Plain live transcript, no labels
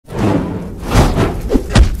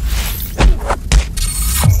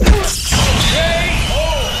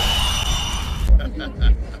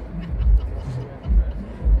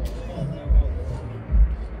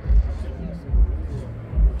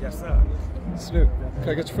Snoop, can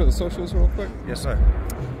I get you for the socials real quick? Yes, sir.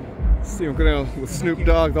 Steve, I'm going with Snoop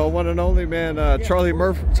Dogg, the one and only, man. Charlie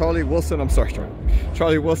Wilson,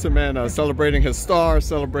 man, celebrating his star,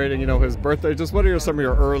 celebrating, you know, his birthday. Just what are some of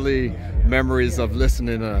your early memories of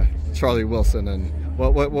listening to Charlie Wilson, and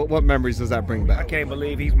what memories does that bring back? I can't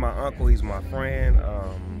believe he's my uncle, he's my friend.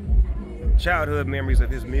 Childhood memories of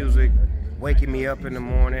his music, waking me up in the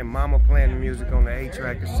morning, mama playing the music on the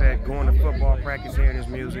 8-track cassette, going to football practice hearing his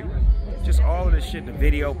music. Just all of this shit, the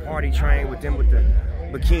video party train with them with the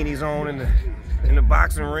bikinis on in the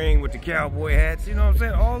boxing ring with the cowboy hats, you know what I'm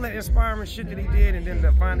saying? All that inspiring shit that he did, and then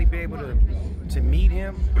to finally be able to meet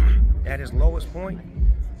him at his lowest point,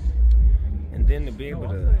 and then to be able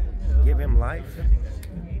to give him life,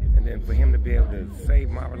 and then for him to be able to save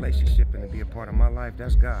my relationship and to be a part of my life,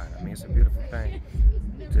 that's God. I mean, it's a beautiful thing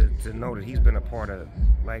to know that he's been a part of,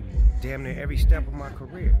 like, damn near every step of my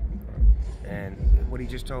career. And what he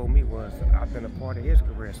just told me was, I've been a part of his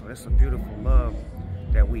career, so it's a beautiful love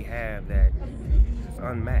that we have that is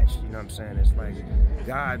unmatched, you know what I'm saying? It's like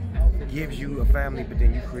God gives you a family, but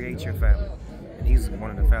then you create your family. And he's one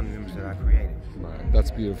of the family members that I created. Right.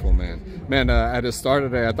 That's beautiful, man. Man, at his start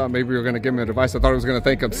today, I thought maybe you were going to give him advice. I thought he was going to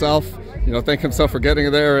thank himself, you know, thank himself for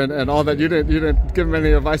getting there and all that. You didn't give him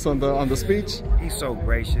any advice on the speech? He's so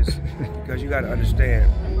gracious, because you got to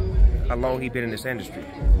understand how long he's been in this industry.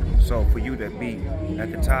 So for you to be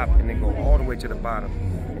at the top and then go all the way to the bottom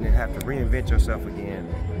and then have to reinvent yourself again,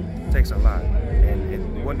 it takes a lot. And it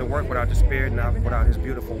wouldn't have worked without the spirit, not without his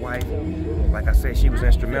beautiful wife. Like I said, she was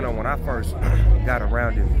instrumental when I first got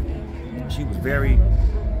around him. She was very,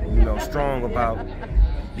 you know, strong about,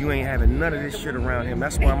 you ain't having none of this shit around him.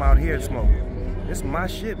 That's why I'm out here smoking. This is my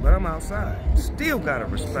shit, but I'm outside. Still gotta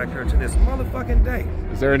respect her to this motherfucking day.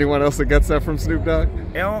 Is there anyone else that gets that from Snoop Dogg?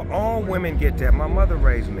 All women get that. My mother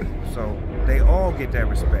raised me, so they all get that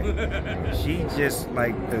respect. She just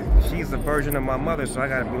like, she's a version of my mother, so I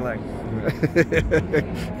gotta be like,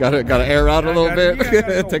 gotta air out a little bit.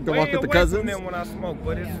 Take the walk with the cousins. Them when I smoke,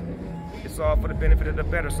 but it's all for the benefit of the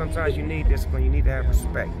better. Sometimes you need discipline. You need to have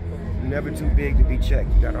respect. You're never too big to be checked.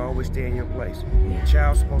 You gotta always stay in your place. Your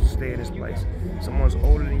child's supposed to stay in his place. Someone's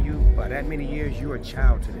older than you by that many years, you're a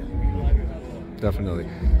child to them. Definitely.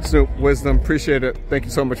 Snoop, wisdom, appreciate it. Thank you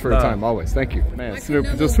so much for your time, always. Thank you. Man, Snoop,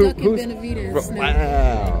 just who's Benavidez,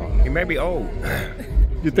 wow. He may be old.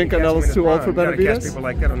 You think Canelo's too old for Benavidez? You gotta catch people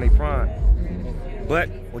like that on their prime. But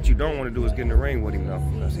what you don't want to do is get in the ring with him, though,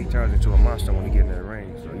 because he turns into a monster when he gets in the ring.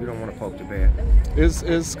 So you don't want to poke the bear. Is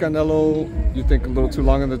Canelo, you think, a little too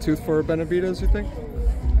long in the tooth for Benavidez, you think?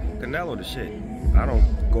 Canelo the shit. I don't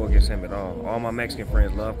go against him at all. All my Mexican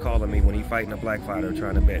friends love calling me when he fighting a black fighter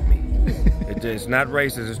trying to bet me. It's not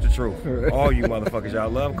racist, it's the truth. All you motherfuckers, y'all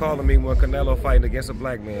love calling me when Canelo fighting against a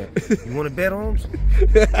black man. You want to bet, Holmes?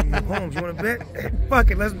 Holmes, you want to bet?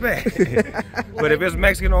 Fuck it, let's bet. But if it's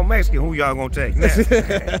Mexican on Mexican, who y'all gonna take?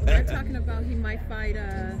 They're talking about he might fight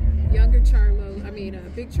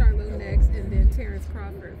Big Charlo next, and then Terence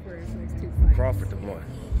Crawford for his next 2 fights. Crawford the one.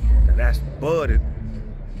 And that's Bud.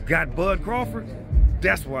 Got Bud Crawford?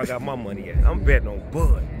 That's where I got my money at. I'm betting on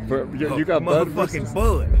Bud. You got Bud? Motherfucking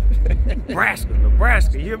Bud.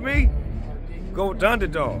 Nebraska, you hear me? Go with the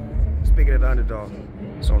Underdog. Speaking of the Underdog,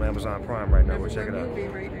 it's on Amazon Prime right now. We'll check it out.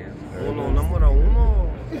 There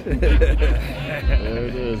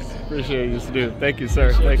it is. Appreciate you, Snoop. Thank you,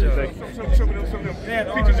 sir. Thank you. Some of them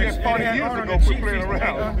pictures in 40 years ago quit playing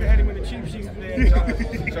around. They had him in the cheap sheets there.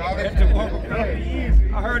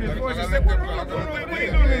 I heard his voice. I said, what are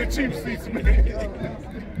you doing in the cheap seats, man?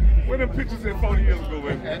 Where them pictures in 40 years ago,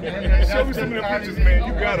 man? Show me some of them pictures, man.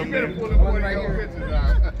 You got them, man.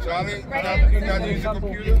 Charlie, you got to use your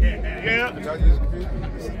computer? Yeah. You got to use your computer?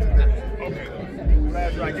 Okay.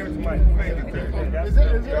 That's right. Give it to Mike. Is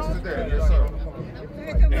it there? Yes, sir.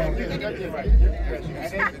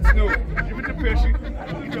 Snoop, give it to Pesci.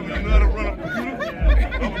 You told me you know how to run a computer?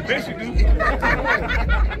 I'm a bet you do.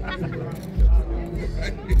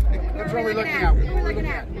 Which one are we looking at? We're looking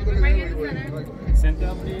at right in the center.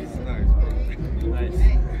 Center, please.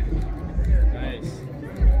 Nice.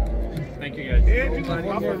 Thank you, guys. Yeah, you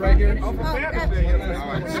look right here. All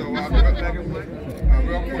right, so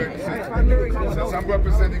real quick, since I'm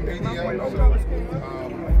representing BDL,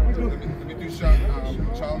 let me do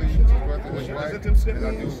Charlie's birthday, his wife, and I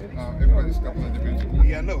do everybody's couple individuals.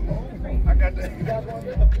 Yeah, I know. I got that.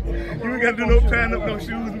 You ain't got to do no tying up no shoes,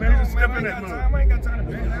 man. Just step in that mode. I ain't got time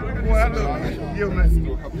to bet. Boy, I love you. Yeah, man.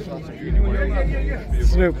 Do a couple shots of you. Yeah.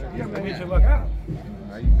 Snoop. You gotta get your luck out.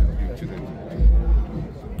 How you doing?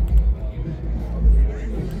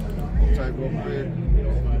 Hold tight real quick.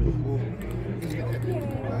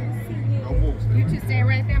 You just stay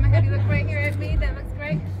right there. I'm gonna have you look right here at me.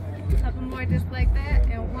 more just like that,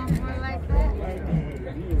 and one more like that.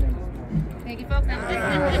 Thank you, folks.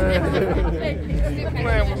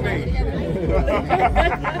 Playing with me.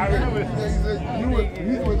 I remember.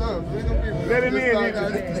 He's with us. Let him in.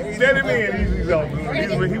 Let him in. He's off. He was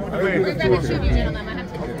the man. We're going to shoot you, gentlemen. I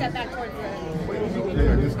have to step back towards the...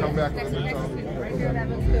 Yeah, just come back. Right there, that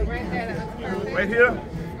looks good. Right there, that looks perfect. Right here?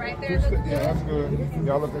 Right there looks good. Yeah, that's good.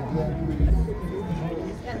 Y'all looking good.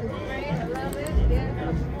 That looks great. I love it.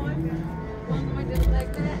 Yeah, one more just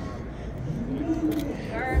like that.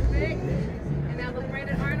 Perfect. And now look right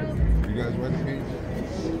at Arnold. You guys ready to meet?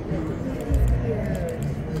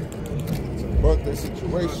 It's a birthday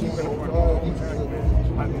situation.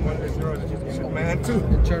 Man, too.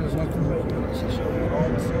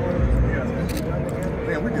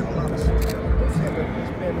 Man, we did a lot of shit.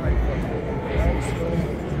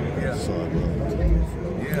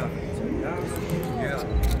 Yeah.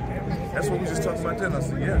 That's what we just talked about then. I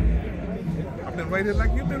said, yeah. I've been right here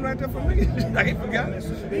like you've been right there for me. I ain't forgot this.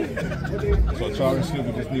 So Charlie and Snoop,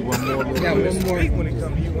 we just need one more. Yeah, one more. When it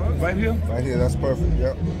comes to you, huh? Right here? Right here, that's perfect.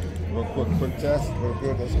 Yep. Real quick test. Real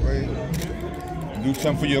good. That's great. Do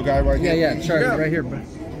something for your guy right here. Yeah, Charlie, right here, bro.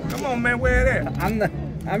 Come on, man. Where it at?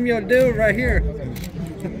 I'm your dude right here.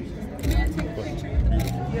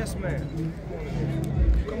 Yes, man.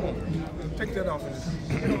 Come on. Take that off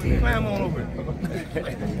and climb on over it.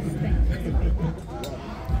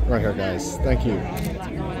 Right here, guys. Thank you.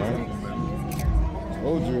 Right.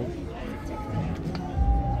 Told you.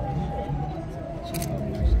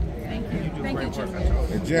 Thank you, Jimmy.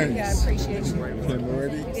 Hey, Jenny. I appreciate you. Kim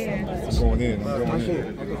ready? Yeah. I'm going in.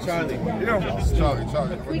 Charlie.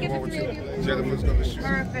 Charlie. We get the three of you. Jennifer's going to shoot.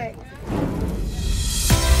 Perfect.